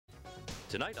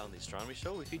Tonight on the Astronomy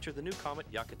Show, we feature the new comet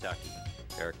Hyakutake.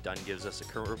 Eric Dunn gives us a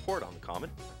current report on the comet.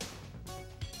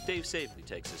 Dave Safely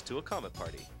takes us to a comet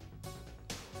party.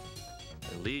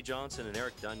 And Lee Johnson and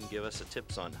Eric Dunn give us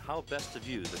tips on how best to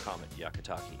view the comet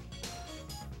Hyakutake.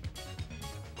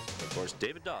 Of course,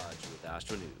 David Dodge with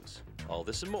Astro News. All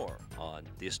this and more on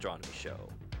the Astronomy Show.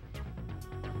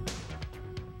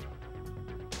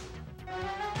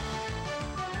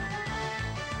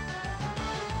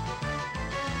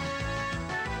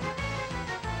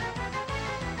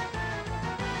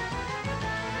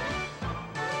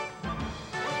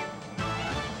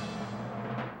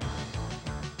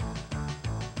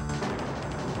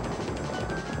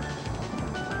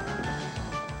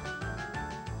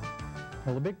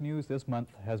 Well, the big news this month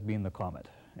has been the comet,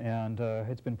 and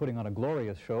it's been putting on a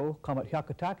glorious show. Comet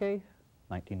Hyakutake,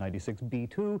 1996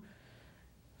 B2,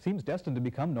 seems destined to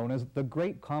become known as the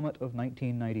Great Comet of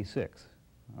 1996.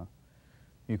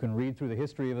 You can read through the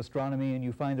history of astronomy and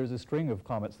you find there's a string of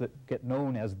comets that get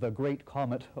known as the Great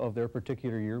Comet of their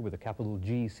particular year with a capital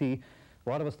GC. A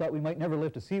lot of us thought we might never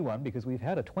live to see one because we've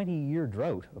had a 20-year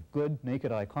drought of good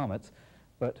naked-eye comets.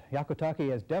 But Hyakutake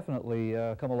has definitely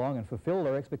come along and fulfilled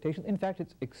our expectations. In fact,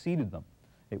 it's exceeded them.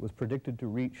 It was predicted to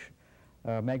reach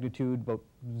magnitude about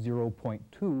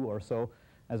 0.2 or so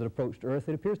as it approached Earth.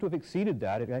 It appears to have exceeded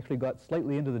that. It actually got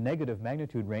slightly into the negative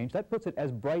magnitude range. That puts it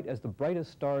as bright as the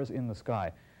brightest stars in the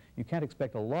sky. You can't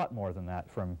expect a lot more than that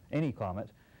from any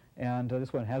comet, and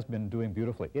this one has been doing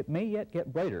beautifully. It may yet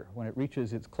get brighter when it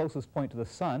reaches its closest point to the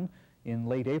Sun in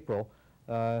late April.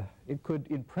 It could,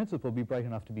 in principle, be bright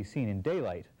enough to be seen in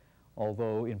daylight,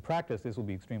 although in practice this will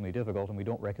be extremely difficult, and we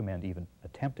don't recommend even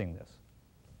attempting this.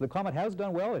 The comet has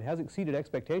done well. It has exceeded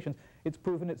expectations. It's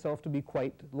proven itself to be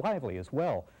quite lively as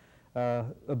well.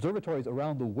 Observatories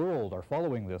around the world are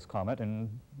following this comet, and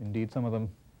indeed some of them,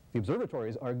 the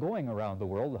observatories are going around the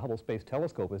world. The Hubble Space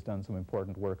Telescope has done some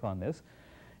important work on this.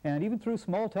 And even through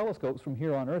small telescopes from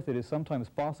here on Earth, it is sometimes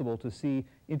possible to see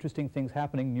interesting things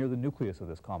happening near the nucleus of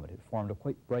this comet. It formed a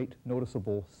quite bright,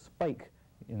 noticeable spike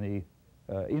in the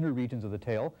inner regions of the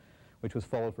tail, which was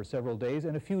followed for several days,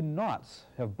 and a few knots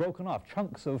have broken off,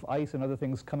 chunks of ice and other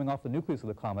things coming off the nucleus of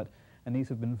the comet, and these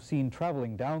have been seen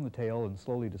traveling down the tail and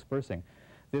slowly dispersing.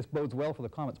 This bodes well for the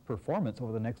comet's performance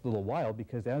over the next little while,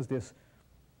 because as this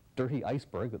dirty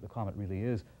iceberg that the comet really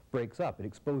is breaks up, it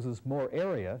exposes more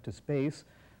area to space,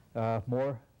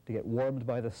 more to get warmed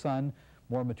by the sun,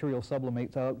 more material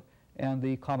sublimates out, and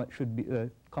the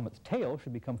comet's tail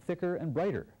should become thicker and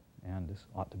brighter. And this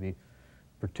ought to be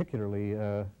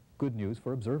particularly good news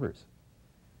for observers.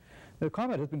 The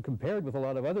comet has been compared with a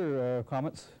lot of other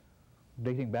comets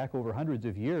dating back over hundreds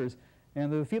of years, and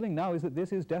the feeling now is that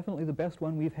this is definitely the best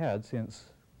one we've had since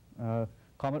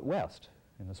Comet West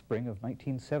in the spring of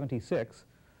 1976.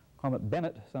 Comet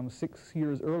Bennett, some 6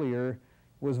 years earlier,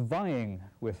 was vying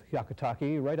with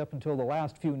Hyakutake right up until the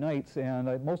last few nights,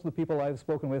 and most of the people I've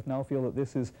spoken with now feel that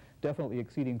this is definitely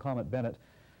exceeding Comet Bennett,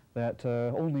 that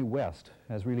only West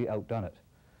has really outdone it.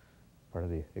 Part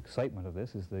of the excitement of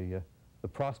this is the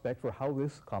prospect for how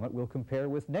this comet will compare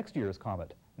with next year's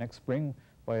comet. Next spring,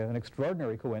 by an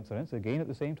extraordinary coincidence, again at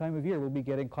the same time of year, we'll be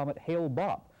getting Comet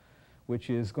Hale-Bopp, which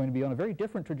is going to be on a very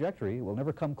different trajectory. It will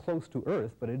never come close to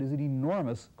Earth, but it is an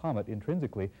enormous comet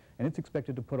intrinsically, and it's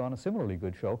expected to put on a similarly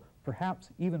good show, perhaps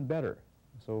even better.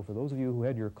 So for those of you who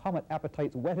had your comet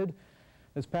appetites whetted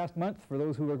this past month, for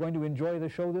those who are going to enjoy the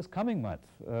show this coming month,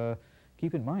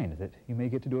 keep in mind that you may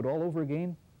get to do it all over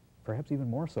again, perhaps even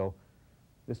more so,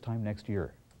 this time next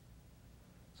year.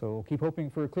 So keep hoping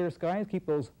for clear skies, keep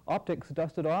those optics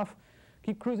dusted off,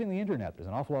 keep cruising the internet. There's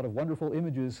an awful lot of wonderful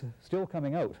images still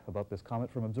coming out about this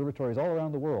comet from observatories all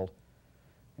around the world.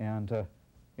 And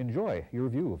enjoy your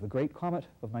view of the Great Comet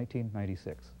of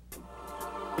 1996.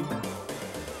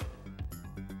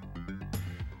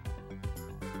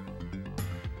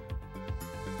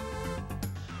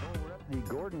 We're at the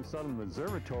Gordon Sutherland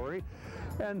Observatory,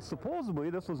 and supposedly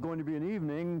this was going to be an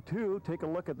evening to take a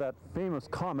look at that famous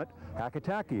comet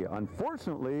Hyakutake.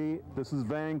 Unfortunately, this is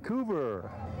Vancouver.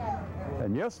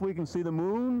 And yes, we can see the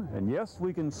moon, and yes,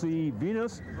 we can see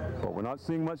Venus, but we're not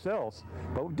seeing much else.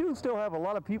 But we do still have a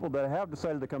lot of people that have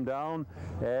decided to come down,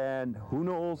 and who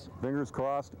knows, fingers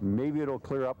crossed, maybe it'll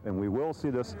clear up and we will see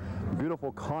this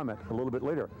beautiful comet a little bit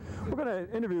later. We're going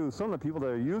to interview some of the people that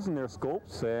are using their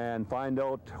scopes and find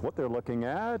out what they're looking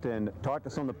at, and talk to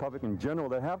some of the public in general know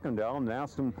that have come down and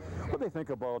asked them what they think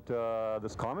about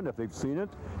this comet, if they've seen it,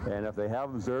 and if they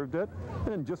have observed it,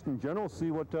 and just in general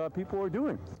see what people are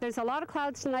doing. There's a lot of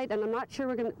clouds tonight, and I'm not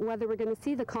sure whether we're going to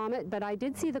see the comet, but I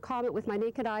did see the comet with my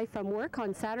naked eye from work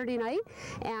on Saturday night,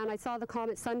 and I saw the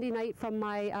comet Sunday night from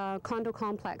my condo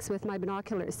complex with my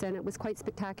binoculars, and it was quite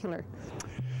spectacular.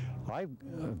 I've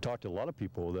talked to a lot of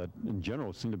people that, in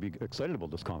general, seem to be excited about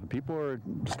this comet. People are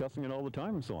discussing it all the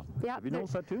time and so on. Yeah, have you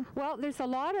noticed that too? Well, there's a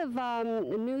lot of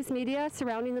news media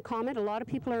surrounding the comet. A lot of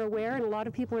people are aware, and a lot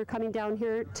of people are coming down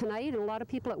here tonight, and a lot of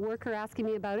people at work are asking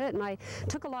me about it. And I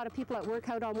took a lot of people at work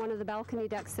out on one of the balcony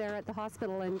decks there at the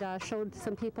hospital and showed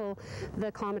some people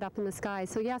the comet up in the sky.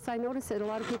 So yes, I noticed that a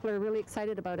lot of people are really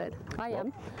excited about it. I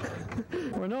am.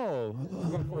 We're now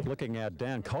looking at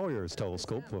Dan Collier's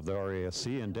telescope of the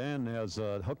RASC, and Dan has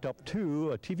hooked up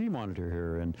to a TV monitor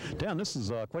here. And Dan, this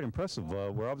is quite impressive.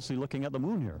 We're obviously looking at the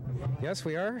moon here. Yes,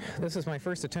 we are. This is my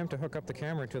first attempt to hook up the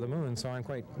camera to the moon, so I'm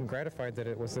quite gratified that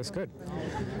it was this good.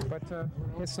 But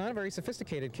it's not a very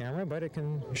sophisticated camera, but it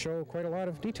can show quite a lot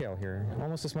of detail here,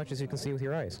 almost as much as you can see with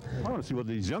your eyes. I want to see what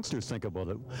these youngsters think about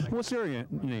it. What's your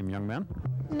name, young man?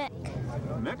 Mick.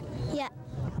 Mick? Yeah.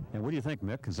 And what do you think,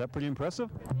 Mick? Is that pretty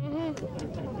impressive?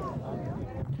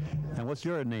 And what's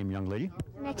your name, young lady?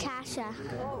 Natasha.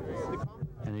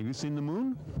 And have you seen the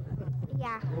moon?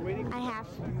 Yeah, I have.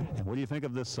 And what do you think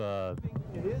of this? I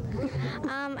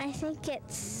think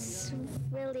it's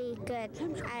really good.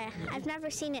 I've never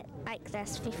seen it like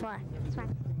this before. It's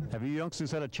fun. Have you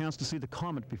youngsters had a chance to see the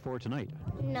comet before tonight?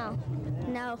 No.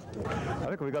 No. I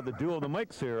think we got the duo of the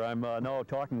mics here. I'm now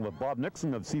talking with Bob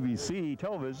Nixon of CBC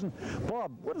Television.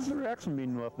 Bob, what does the reaction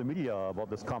mean with the media about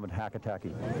this Comet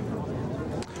Hyakutake?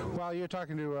 Well, you're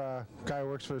talking to a guy who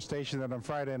works for a station that on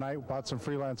Friday night bought some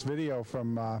freelance video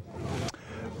from a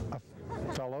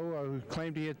fellow who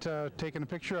claimed he had taken a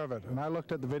picture of it. And I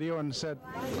looked at the video and said,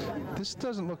 this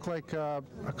doesn't look like a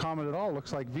comet at all. It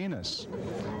looks like Venus.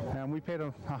 And we paid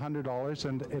 $100,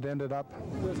 and it ended up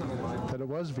that it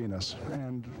was Venus.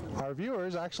 And our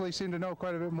viewers actually seemed to know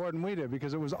quite a bit more than we did,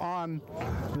 because it was on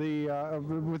the,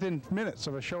 within minutes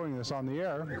of us showing this on the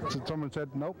air, so someone said,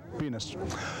 nope, Venus.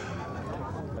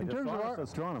 In terms of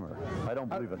astronomer, I don't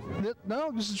believe it.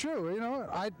 No, this is true. You know,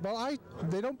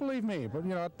 they don't believe me, but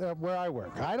you know, where I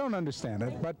work, I don't understand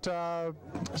it. But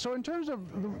so in terms of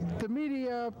the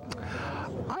media,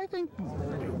 I think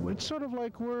it's sort of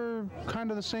like we're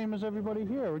kind of the same as everybody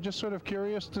here. We're just sort of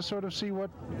curious to sort of see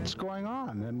what's going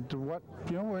on, and what,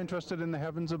 you know, we're interested in the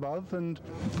heavens above, and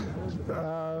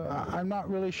I'm not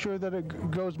really sure that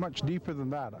it goes much deeper than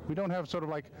that. We don't have sort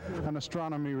of like an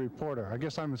astronomy reporter. I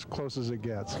guess I'm as close as it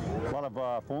gets. A lot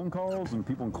of phone calls and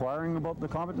people inquiring about the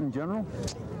comet in general?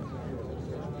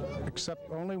 Except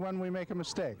only when we make a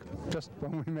mistake. Just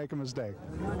when we make a mistake.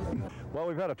 Well,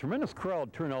 we've had a tremendous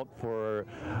crowd turn out for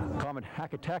Comet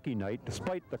Hyakutake night,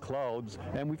 despite the clouds,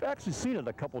 and we've actually seen it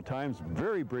a couple times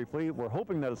very briefly. We're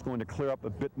hoping that it's going to clear up a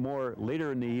bit more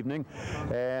later in the evening.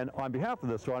 And on behalf of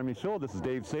the Astronomy Show, this is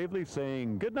Dave Savely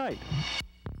saying good night.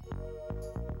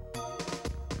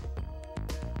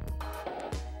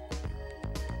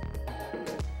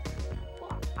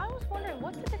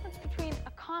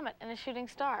 And a shooting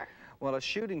star? Well, a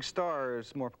shooting star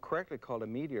is more correctly called a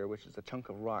meteor, which is a chunk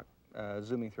of rock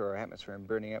zooming through our atmosphere and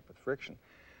burning up with friction.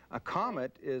 A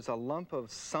comet is a lump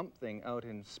of something out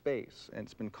in space, and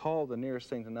it's been called the nearest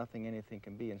thing to nothing anything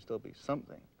can be and still be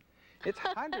something. It's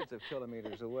hundreds of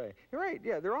kilometers away. You're right,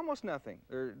 yeah, they're almost nothing.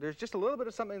 There's just a little bit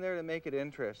of something there to make it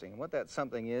interesting. And what that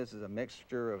something is a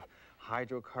mixture of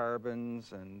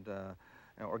hydrocarbons and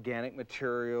organic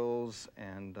materials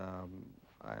and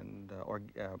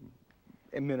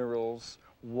minerals,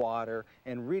 water,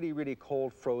 and really, really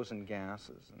cold frozen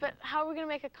gases. But how are we going to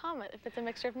make a comet if it's a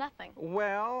mixture of nothing?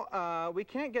 Well, we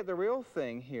can't get the real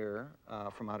thing here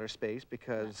from outer space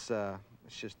because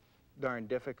it's just darn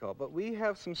difficult. But we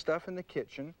have some stuff in the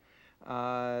kitchen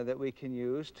that we can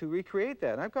use to recreate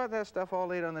that. And I've got that stuff all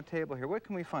laid on the table here. What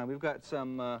can we find? We've got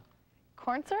some...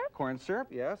 corn syrup? Corn syrup,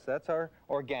 yes. That's our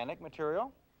organic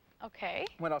material. Okay.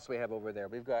 What else do we have over there?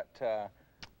 We've got...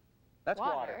 that's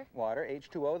water. Water,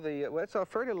 H2O. It's a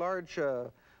fairly large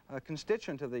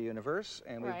constituent of the universe,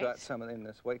 and we've got some in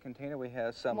this white container. We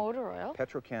have some motor oil.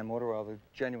 Petrocan motor oil, the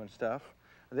genuine stuff.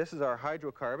 This is our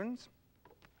hydrocarbons.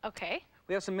 Okay.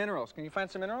 We have some minerals. Can you find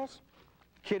some minerals?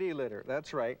 Kitty litter,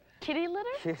 that's right. Kitty litter?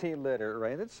 Kitty litter,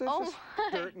 right. It's just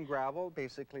dirt and gravel,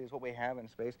 basically, is what we have in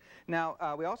space. Now,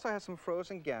 we also have some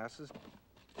frozen gases.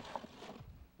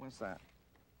 What's that?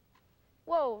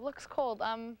 Whoa, looks cold.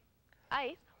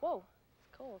 Ice. Whoa,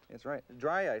 it's cold. That's right.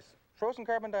 Dry ice. Frozen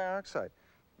carbon dioxide.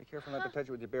 Be careful not to touch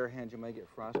it with your bare hands. You might get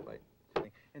frostbite.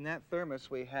 In that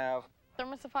thermos we have...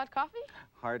 Thermos of hot coffee?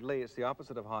 Hardly. It's the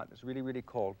opposite of hot. It's really, really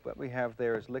cold. What we have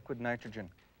there is liquid nitrogen.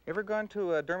 Ever gone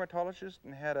to a dermatologist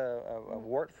and had a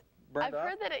wart burned off? I've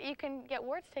heard that you can get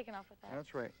warts taken off with that.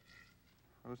 That's right.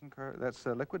 That's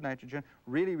liquid nitrogen.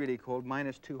 Really, really cold,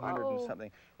 minus 200 and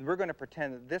something. And we're going to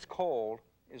pretend that this cold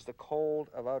is the cold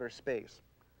of outer space.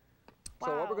 Wow.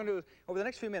 So what we're going to do is, over the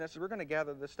next few minutes, we're going to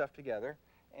gather this stuff together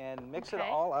and mix it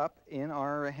all up in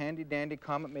our handy-dandy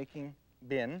comet-making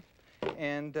bin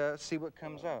and see what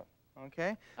comes out.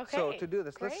 Okay? So to do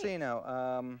this, let's see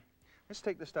now. Let's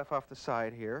take the stuff off the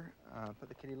side here. Put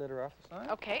the kitty litter off the side.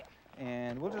 Okay.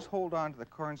 And we'll just hold on to the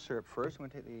corn syrup first. We'll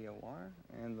take the water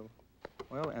and the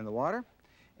oil and the water.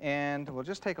 And we'll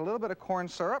just take a little bit of corn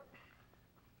syrup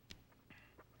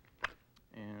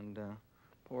and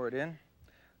pour it in.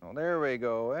 Oh, there we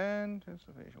go. And just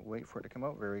wait for it to come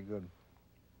out. Very good.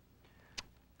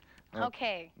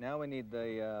 Okay. Now we need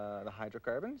the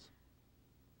hydrocarbons.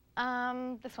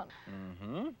 This one.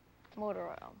 Mm-hmm. Motor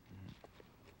oil.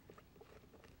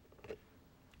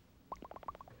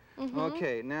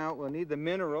 Okay, now we'll need the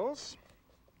minerals.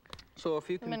 So if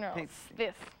you can minerals.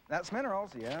 This. That's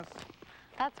minerals, yes.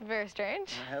 That's very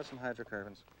strange. I have some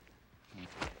hydrocarbons.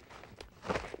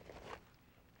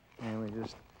 And we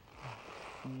just...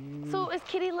 So is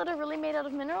kitty litter really made out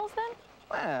of minerals then?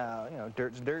 Well, you know,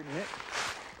 dirt's dirt in it.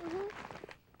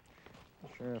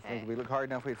 Sure, if we look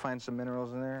hard enough, we'd find some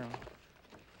minerals in there.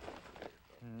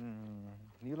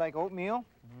 You like oatmeal?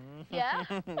 Yeah.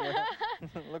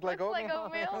 Look like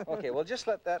oatmeal? Okay, well, just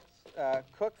let that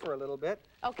cook for a little bit.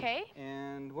 Okay.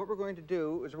 And what we're going to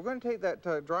do is we're going to take that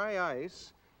dry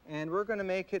ice and we're going to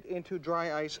make it into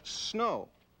dry ice snow.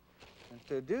 And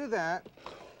to do that,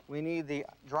 we need the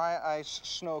dry ice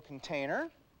snow container.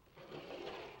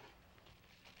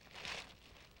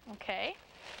 Okay.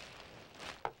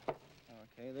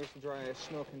 Okay, there's the dry ice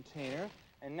snow container.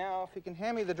 And now, if you can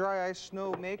hand me the dry ice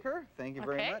snow maker, thank you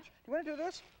very much. Do you want to do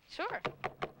this? Sure.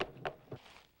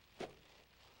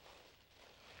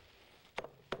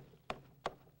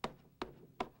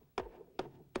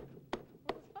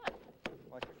 This is fun.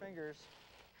 Watch your fingers.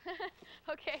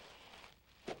 Okay.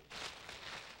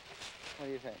 What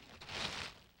do you think?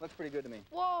 Looks pretty good to me.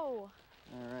 Whoa. All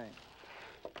right.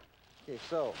 Okay,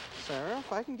 so, Sarah,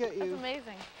 if I can get you... That's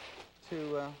amazing.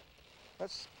 To,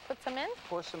 let's... Put some in?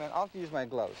 Pour some in. I'll use my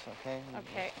gloves, okay?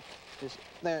 Okay. Just,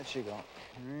 there she go. All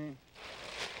right.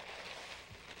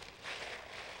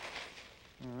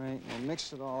 All right, we'll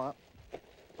mix it all up.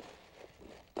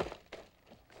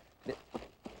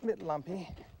 Bit lumpy.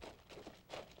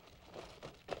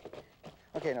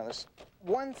 Okay, now there's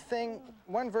one thing,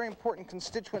 one very important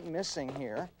constituent missing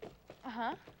here.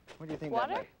 Uh-huh. What do you think?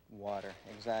 Water? That might... Water,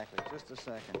 exactly. Just a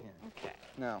second here. Okay.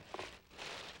 Now,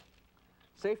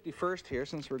 safety first here,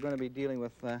 since we're going to be dealing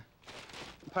with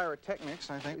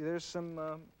pyrotechnics. I think there's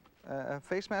some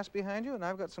face mask behind you, and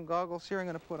I've got some goggles here I'm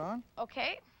going to put on.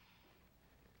 Okay.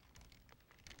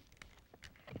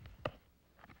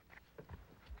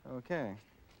 Okay.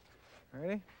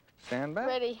 Ready? Stand back.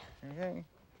 Ready. Okay.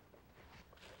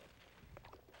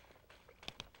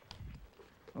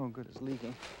 Oh, good, it's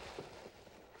leaking.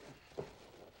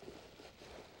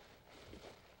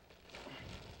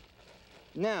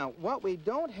 Now, what we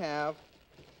don't have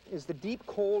is the deep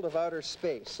cold of outer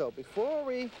space. So before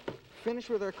we finish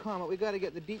with our comet, we've got to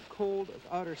get the deep cold of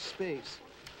outer space.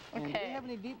 Okay. And do you have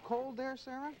any deep cold there,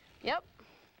 Sarah? Yep.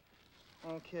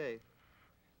 Okay.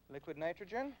 Liquid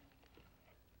nitrogen.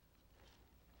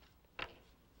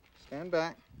 Stand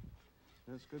back.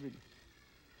 That's good.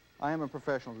 I am a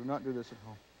professional. Do not do this at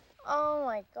home. Oh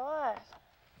my God.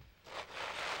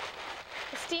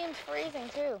 The steam's freezing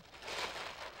too.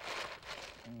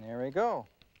 And there we go.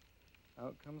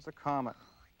 Out comes the comet.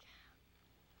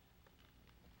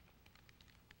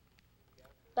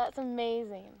 That's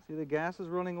amazing. See the gases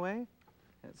rolling away?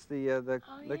 That's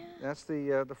that's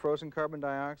the frozen carbon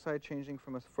dioxide changing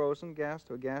from a frozen gas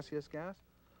to a gaseous gas.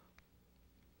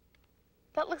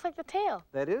 That looks like the tail.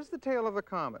 That is the tail of a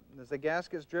comet. As the gas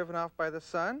gets driven off by the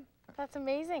sun. That's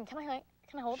amazing. Can I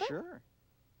hold it? Sure.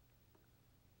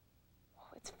 Oh,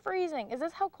 it's freezing. Is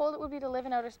this how cold it would be to live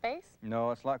in outer space?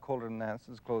 No, it's a lot colder than that.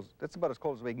 That's about as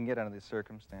cold as we can get under these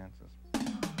circumstances.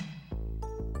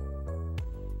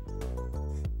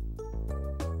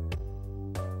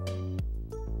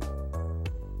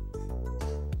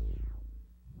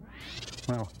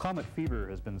 Well, comet fever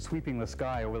has been sweeping the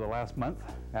sky over the last month,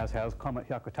 as has Comet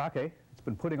Hyakutake. It's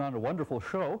been putting on a wonderful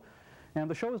show, and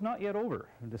the show is not yet over,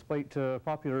 despite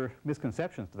popular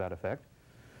misconceptions to that effect.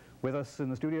 With us in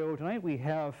the studio tonight, we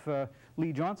have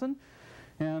Lee Johnson.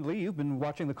 And Lee, you've been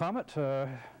watching the comet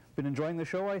been enjoying the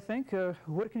show, I think.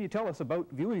 What can you tell us about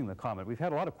viewing the comet? We've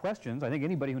had a lot of questions. I think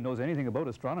anybody who knows anything about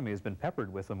astronomy has been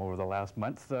peppered with them over the last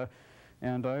month.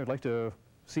 And I would like to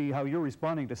see how you're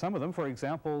responding to some of them. For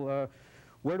example,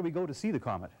 where do we go to see the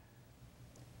comet?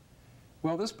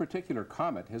 Well, this particular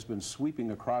comet has been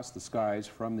sweeping across the skies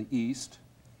from the east,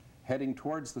 heading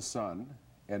towards the sun,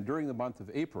 and during the month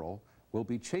of April will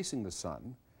be chasing the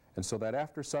sun, and so that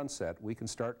after sunset we can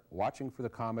start watching for the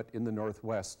comet in the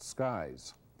northwest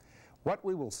skies. What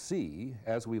we will see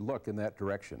as we look in that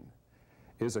direction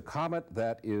is a comet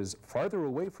that is farther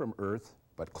away from Earth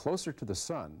but closer to the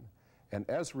sun, and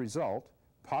as a result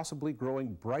possibly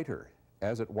growing brighter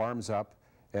as it warms up,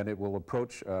 and it will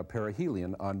approach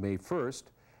perihelion on May 1st,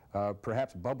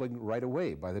 perhaps bubbling right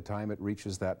away by the time it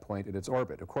reaches that point in its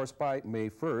orbit. Of course, by May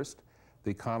 1st,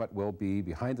 the comet will be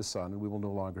behind the sun and we will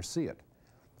no longer see it.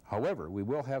 However, we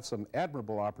will have some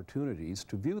admirable opportunities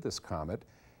to view this comet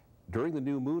during the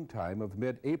new moon time of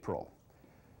mid-April.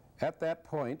 At that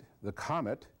point, the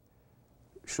comet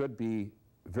should be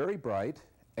very bright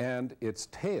and its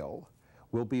tail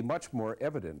will be much more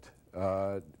evident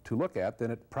to look at than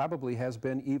it probably has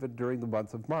been even during the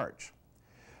month of March.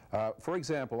 For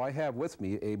example, I have with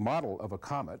me a model of a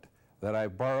comet that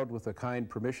I've borrowed with the kind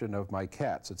permission of my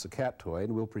cats. It's a cat toy,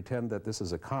 and we'll pretend that this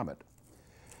is a comet.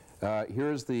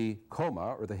 Here's the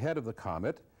coma, or the head of the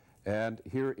comet, and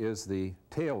here is the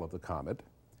tail of the comet.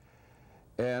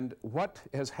 And what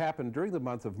has happened during the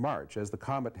month of March, as the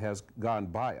comet has gone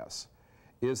by us,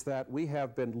 is that we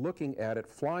have been looking at it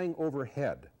flying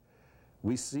overhead.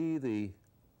 We see the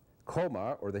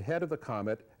coma, or the head of the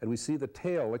comet, and we see the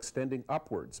tail extending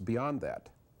upwards beyond that.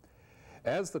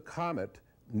 As the comet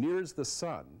nears the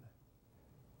sun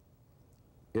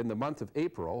in the month of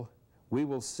April, we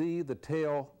will see the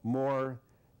tail more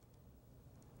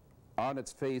on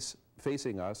its face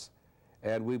facing us,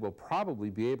 and we will probably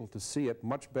be able to see it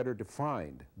much better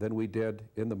defined than we did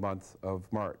in the month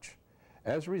of March.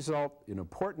 As a result, an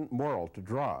important moral to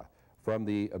draw from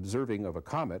the observing of a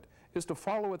comet is to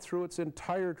follow it through its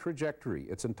entire trajectory,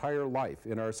 its entire life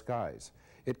in our skies.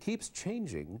 It keeps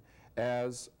changing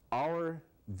as our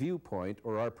viewpoint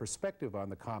or our perspective on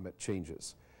the comet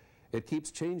changes. It keeps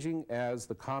changing as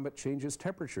the comet changes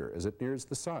temperature, as it nears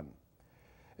the sun.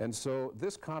 And so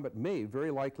this comet may very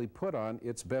likely put on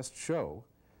its best show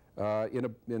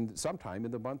sometime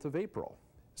in the month of April.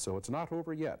 So it's not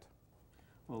over yet.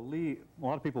 Well, Lee, a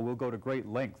lot of people will go to great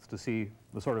lengths to see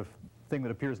the sort of thing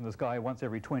that appears in the sky once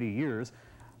every 20 years.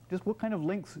 Just what kind of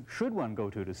lengths should one go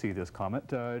to see this comet?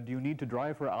 Do you need to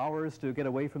drive for hours to get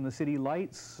away from the city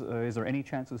lights? Is there any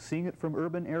chance of seeing it from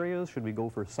urban areas? Should we go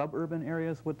for suburban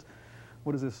areas? What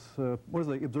does the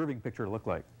observing picture look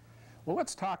like? Well,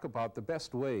 let's talk about the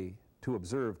best way to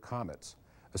observe comets,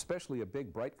 especially a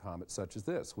big bright comet such as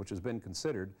this, which has been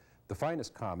considered the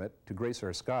finest comet to grace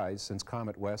our skies since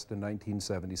Comet West in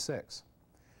 1976.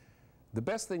 The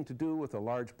best thing to do with a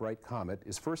large bright comet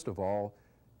is, first of all,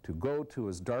 to go to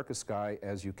as dark a sky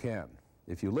as you can.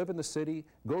 If you live in the city,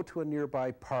 go to a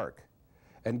nearby park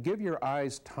and give your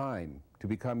eyes time to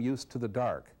become used to the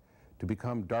dark, to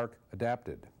become dark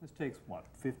adapted. This takes, what,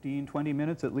 15, 20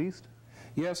 minutes at least?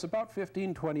 Yes, about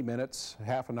 15, 20 minutes,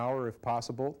 half an hour if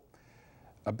possible.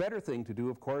 A better thing to do,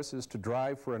 of course, is to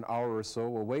drive for an hour or so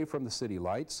away from the city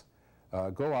lights,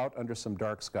 go out under some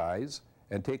dark skies,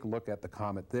 and take a look at the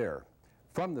comet there.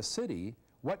 From the city,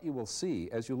 what you will see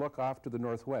as you look off to the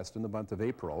northwest in the month of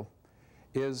April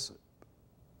is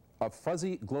a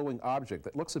fuzzy glowing object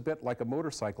that looks a bit like a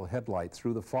motorcycle headlight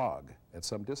through the fog at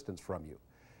some distance from you.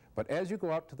 But as you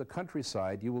go out to the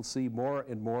countryside, you will see more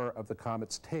and more of the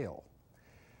comet's tail.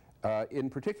 In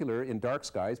particular, in dark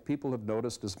skies, people have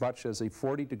noticed as much as a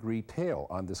 40-degree tail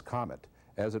on this comet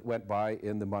as it went by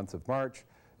in the month of March.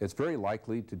 It's very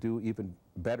likely to do even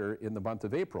better in the month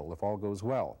of April if all goes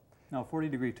well. Now,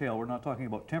 40-degree tail, we're not talking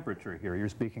about temperature here. You're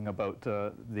speaking about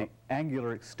the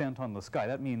angular extent on the sky.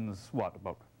 That means what,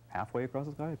 about halfway across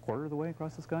the sky, a quarter of the way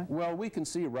across the sky? Well, we can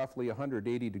see roughly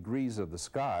 180 degrees of the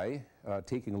sky,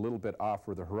 taking a little bit off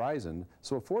for the horizon.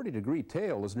 So a 40-degree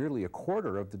tail is nearly a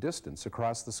quarter of the distance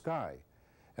across the sky.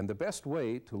 And the best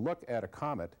way to look at a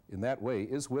comet in that way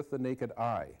is with the naked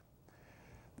eye.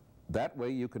 That way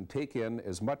you can take in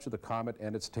as much of the comet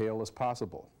and its tail as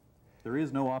possible. There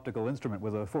is no optical instrument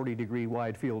with a 40-degree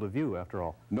wide field of view, after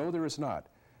all. No, there is not.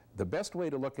 The best way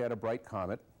to look at a bright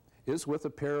comet is with a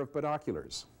pair of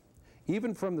binoculars.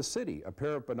 Even from the city, a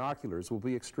pair of binoculars will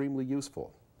be extremely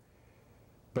useful.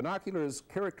 Binoculars,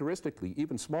 characteristically,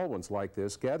 even small ones like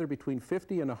this, gather between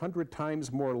 50 and 100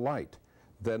 times more light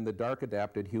than the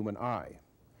dark-adapted human eye.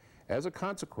 As a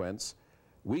consequence,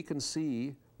 we can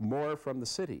see more from the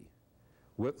city.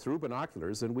 through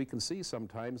binoculars than we can see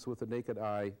sometimes with the naked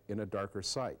eye in a darker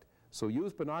sight. So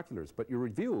use binoculars, but your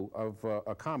view of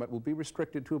a comet will be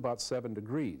restricted to about 7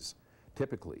 degrees,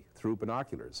 typically, through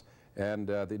binoculars. And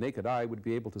the naked eye would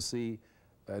be able to see,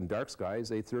 in dark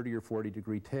skies, a 30 or 40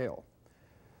 degree tail.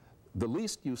 The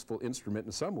least useful instrument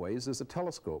in some ways is a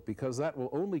telescope, because that will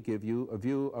only give you a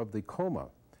view of the coma,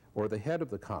 or the head of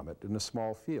the comet, in a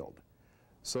small field.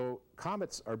 So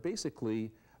comets are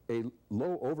basically a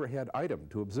low overhead item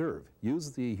to observe.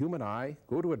 Use the human eye,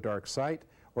 go to a dark site,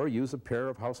 or use a pair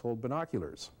of household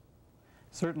binoculars.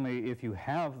 Certainly, if you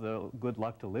have the good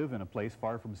luck to live in a place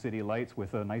far from city lights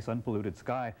with a nice unpolluted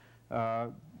sky,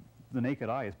 the naked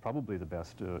eye is probably the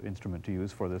best instrument to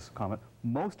use for this comet.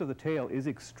 Most of the tail is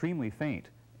extremely faint,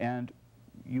 and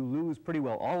you lose pretty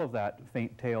well all of that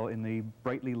faint tail in the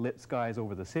brightly lit skies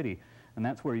over the city, and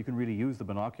that's where you can really use the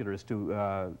binoculars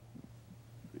to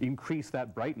increase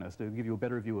that brightness, to give you a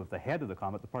better view of the head of the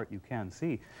comet, the part you can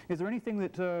see. Is there anything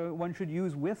that one should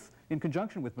use in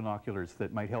conjunction with binoculars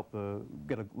that might help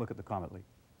get a look at the comet, Lee?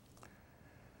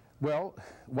 Well,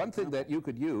 one thing that you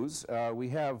could use, we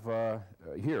have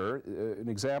here an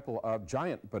example of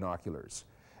giant binoculars.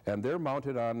 And they're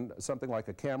mounted on something like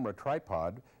a camera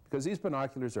tripod, because these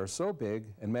binoculars are so big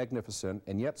and magnificent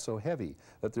and yet so heavy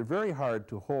that they're very hard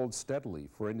to hold steadily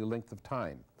for any length of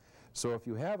time. So if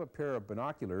you have a pair of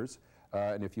binoculars,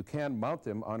 and if you can mount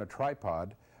them on a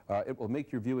tripod, it will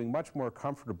make your viewing much more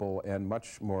comfortable and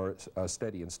much more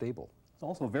steady and stable. It's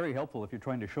also very helpful if you're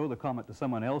trying to show the comet to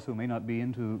someone else who may not be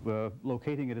into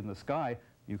locating it in the sky.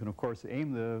 You can, of course,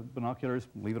 aim the binoculars,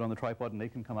 leave it on the tripod, and they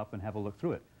can come up and have a look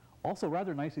through it. Also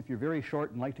rather nice if you're very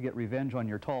short and like to get revenge on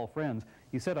your tall friends,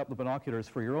 you set up the binoculars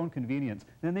for your own convenience,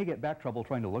 and then they get back trouble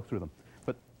trying to look through them.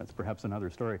 But that's perhaps another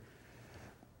story.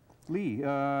 Lee,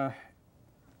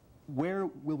 where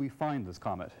will we find this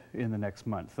comet in the next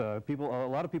month? A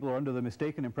lot of people are under the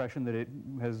mistaken impression that it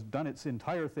has done its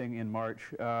entire thing in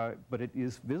March, but it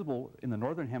is visible in the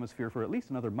northern hemisphere for at least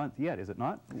another month yet, is it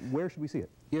not? Where should we see it?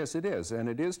 Yes, it is, and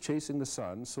it is chasing the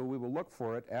sun, so we will look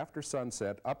for it after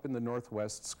sunset up in the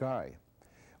northwest sky.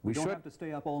 We don't have to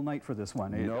stay up all night for this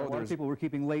one. No, a lot of people were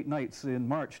keeping late nights in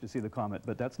March to see the comet,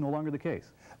 but that's no longer the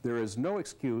case. There is no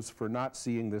excuse for not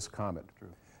seeing this comet.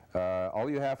 True. All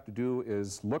you have to do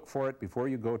is look for it before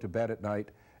you go to bed at night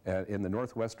in the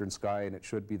northwestern sky, and it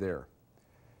should be there.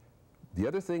 The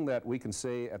other thing that we can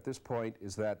say at this point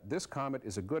is that this comet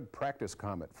is a good practice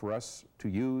comet for us to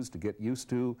use, to get used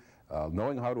to,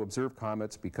 knowing how to observe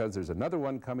comets, because there's another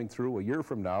one coming through a year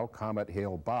from now, Comet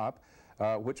Hale-Bopp,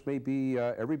 which may be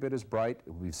every bit as bright.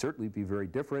 It will certainly be very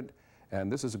different,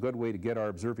 and this is a good way to get our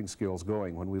observing skills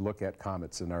going when we look at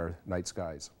comets in our night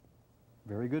skies.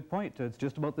 Very good point. It's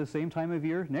just about the same time of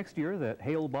year next year that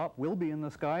Hale-Bopp will be in the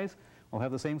skies. We'll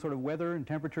have the same sort of weather and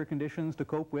temperature conditions to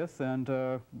cope with, and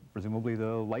presumably the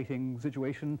lighting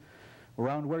situation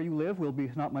around where you live will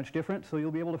be not much different, so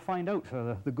you'll be able to find out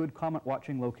the good comet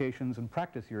watching locations and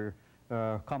practice your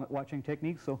comet watching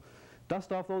techniques. So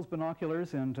dust off those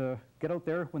binoculars and get out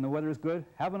there when the weather is good.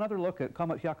 Have another look at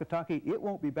Comet Hyakutake. It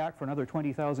won't be back for another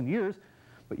 20,000 years,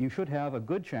 but you should have a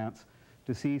good chance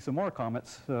to see some more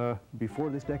comets before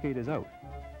this decade is out.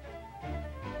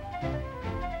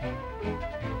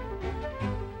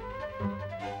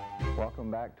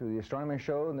 Welcome back to the Astronomy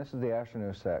Show, and this is the Astro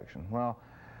News section. Well,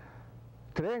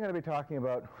 today I'm going to be talking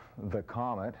about the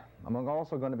comet. I'm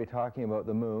also going to be talking about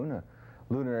the moon, a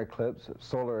lunar eclipse, a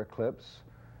solar eclipse,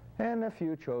 and a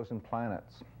few chosen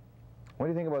planets. What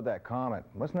do you think about that comet?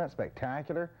 Wasn't that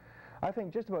spectacular? I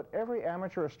think just about every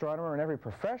amateur astronomer and every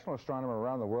professional astronomer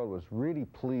around the world was really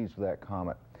pleased with that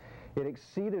comet. It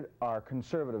exceeded our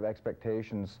conservative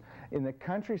expectations. In the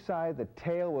countryside, the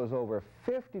tail was over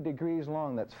 50 degrees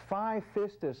long. That's 5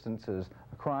 fist distances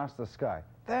across the sky.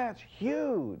 That's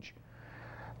huge!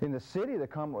 In the city, the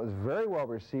comet was very well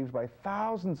received by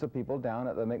thousands of people down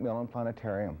at the Macmillan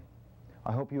Planetarium.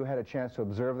 I hope you had a chance to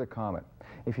observe the comet.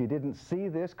 If you didn't see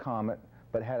this comet,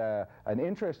 but had an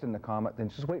interest in the comet, then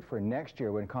just wait for next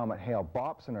year when Comet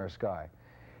Hale-Bopp's in our sky.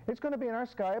 It's going to be in our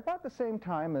sky about the same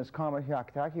time as Comet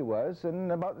Hyakutake was,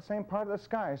 and about the same part of the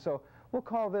sky, so we'll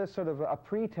call this sort of a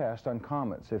pre-test on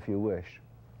comets, if you wish.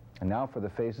 And now for the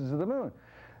phases of the moon.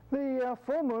 The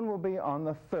full moon will be on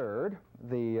the 3rd,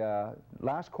 the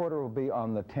last quarter will be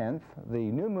on the 10th, the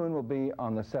new moon will be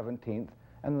on the 17th,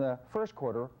 and the first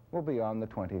quarter will be on the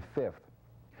 25th.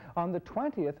 On the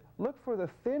 20th, look for the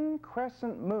thin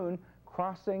crescent moon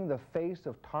crossing the face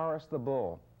of Taurus the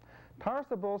Bull. Taurus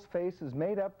the Bull's face is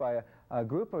made up by a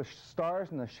group of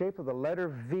stars in the shape of the letter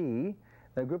V.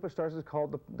 The group of stars is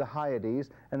called the Hyades,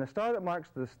 and the star that marks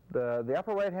the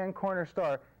upper right-hand corner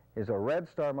star is a red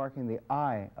star marking the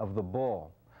eye of the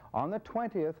bull. On the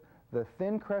 20th, the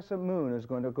thin crescent moon is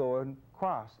going to go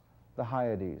across the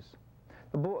Hyades.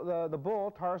 The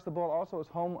bull, Taurus the bull, also is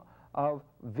home of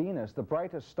Venus, the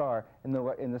brightest star in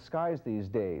the skies these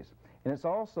days. And it's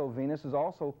also, Venus is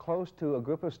also close to a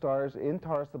group of stars in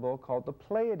Taurus the bull called the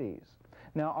Pleiades.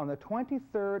 Now on the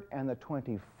 23rd and the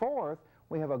 24th,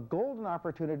 we have a golden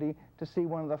opportunity to see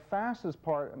one of the fastest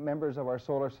members of our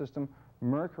solar system,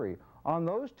 Mercury. On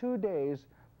those 2 days,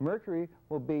 Mercury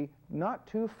will be not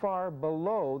too far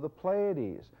below the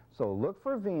Pleiades. So look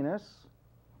for Venus.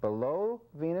 Below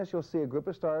Venus, you'll see a group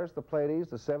of stars, the Pleiades,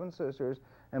 the Seven Sisters,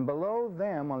 and below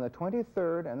them on the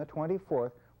 23rd and the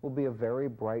 24th will be a very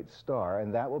bright star,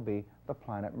 and that will be the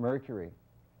planet Mercury.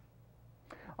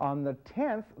 On the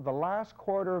 10th, the last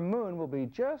quarter moon will be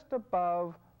just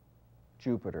above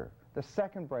Jupiter, the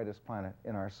second brightest planet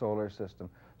in our solar system.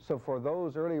 So for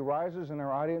those early risers in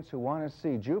our audience who want to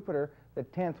see Jupiter, the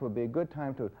 10th would be a good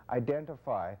time to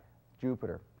identify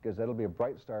Jupiter, because that'll be a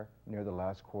bright star near the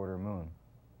last quarter moon.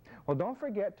 Well, don't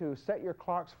forget to set your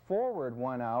clocks forward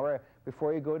 1 hour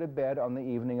before you go to bed on the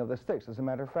evening of the 6th. As a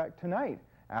matter of fact, tonight,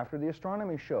 after the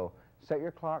astronomy show, set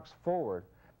your clocks forward,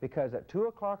 because at 2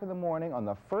 o'clock in the morning on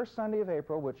the first Sunday of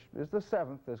April, which is the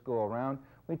 7th this go-around,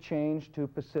 we change to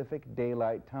Pacific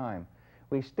Daylight Time.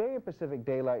 We stay in Pacific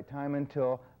Daylight Time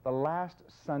until the last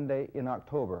Sunday in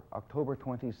October, October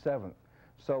 27th.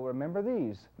 So remember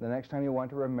these the next time you want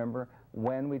to remember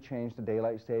when we change to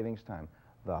Daylight Savings Time.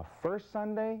 The first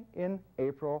Sunday in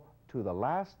April to the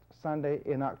last Sunday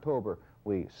in October,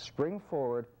 we spring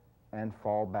forward and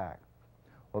fall back.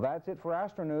 Well, that's it for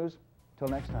Astro News. Till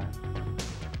next time.